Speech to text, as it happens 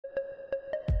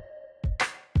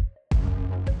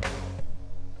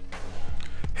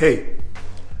Hey,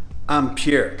 I'm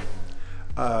Pierre.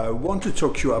 I want to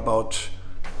talk to you about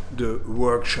the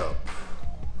workshop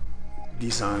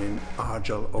Design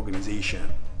Agile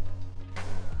Organization.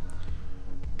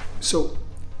 So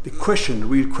the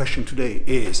real question today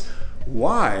is,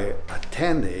 why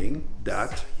attending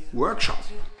that workshop?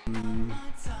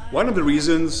 One of the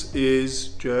reasons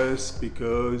is just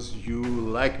because you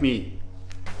like me.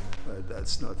 But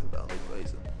that's not a valid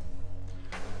reason.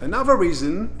 Another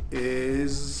reason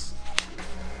is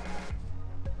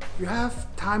you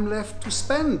have time left to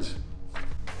spend.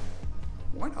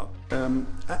 Why not?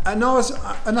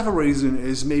 Another reason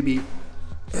is maybe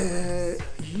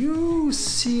you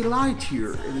see light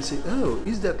here and you say, oh,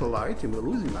 is that a light? And we're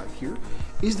losing light here.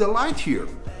 Is the light here?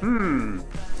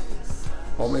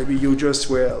 Or maybe you just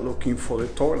were looking for the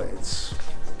toilets.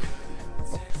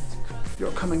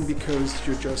 You're coming because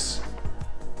you're just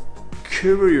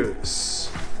curious.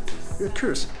 You're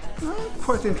curious.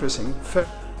 Quite interesting.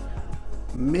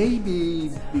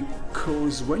 Maybe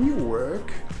because when you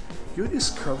work, you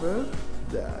discover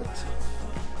that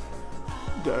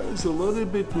there is a little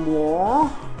bit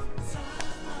more.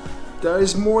 There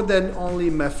is more than only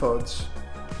methods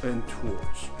and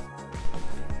tools.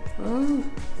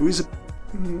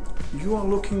 You are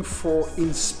looking for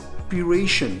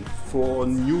inspiration for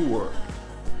new work.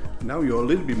 Now you're a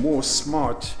little bit more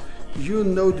smart. You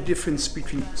know the difference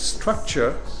between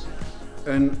structure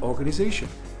and organization.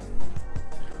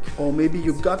 Or maybe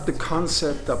you got the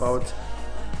concept about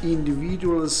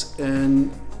individuals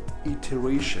and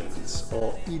iterations,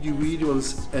 or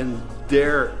individuals and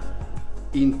their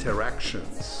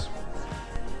interactions.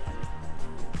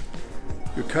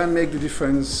 You can make the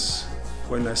difference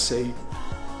when I say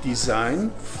design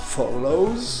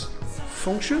follows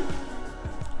function,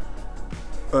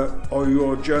 or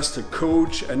you're just a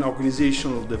coach, an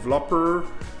organizational developer,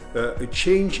 a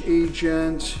change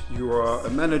agent, you are a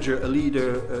manager, a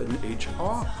leader, an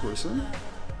HR person,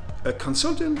 a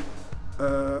consultant,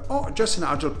 or just an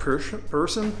agile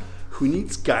person who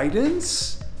needs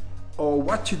guidance or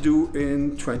what to do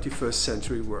in 21st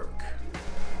century work.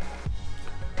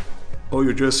 Or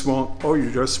you just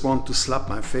want to slap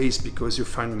my face because you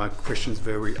find my questions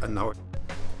very annoying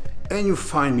and you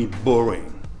find me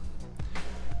boring.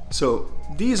 So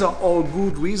these are all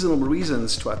good, reasonable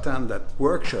reasons to attend that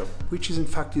workshop, which is in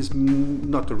fact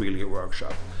not really a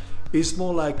workshop. It's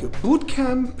more like a boot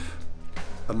camp,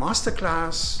 a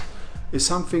masterclass. It's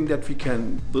something that we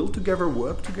can build together,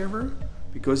 work together,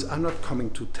 because I'm not coming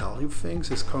to tell you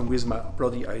things. It's coming with my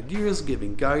bloody ideas,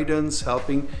 giving guidance,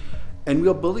 helping, and we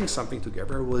are building something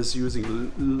together. We're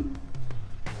using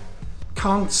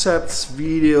concepts,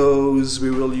 videos, we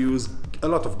will use a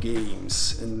lot of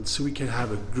games, and so we can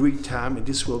have a great time, and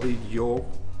this will be your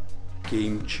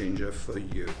game changer for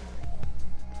you.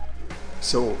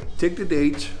 So take the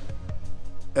date,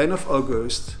 end of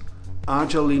August,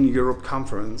 Agile Lean Europe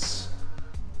Conference,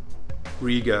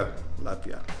 Riga,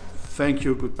 Latvia. Thank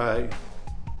you, goodbye.